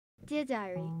Dear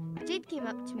Diary, Jade came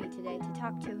up to me today to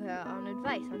talk to her on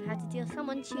advice on how to deal with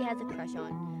someone she has a crush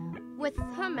on. With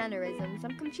her mannerisms,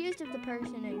 I'm confused if the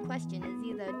person in question is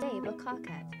either Dave or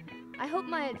Carcat. I hope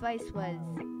my advice was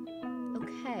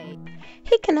okay.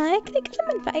 Hey, can I get some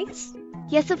advice?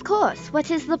 Yes, of course. What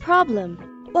is the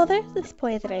problem? Well, there's this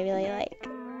boy that I really like.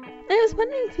 I was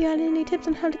wondering if you had any tips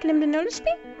on how to get him to notice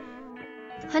me?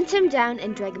 Hunt him down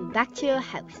and drag him back to your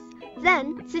house.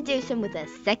 Then seduce him with a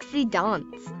sexy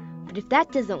dance. But if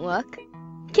that doesn't work,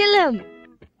 kill him!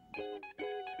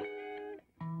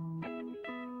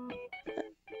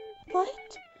 What?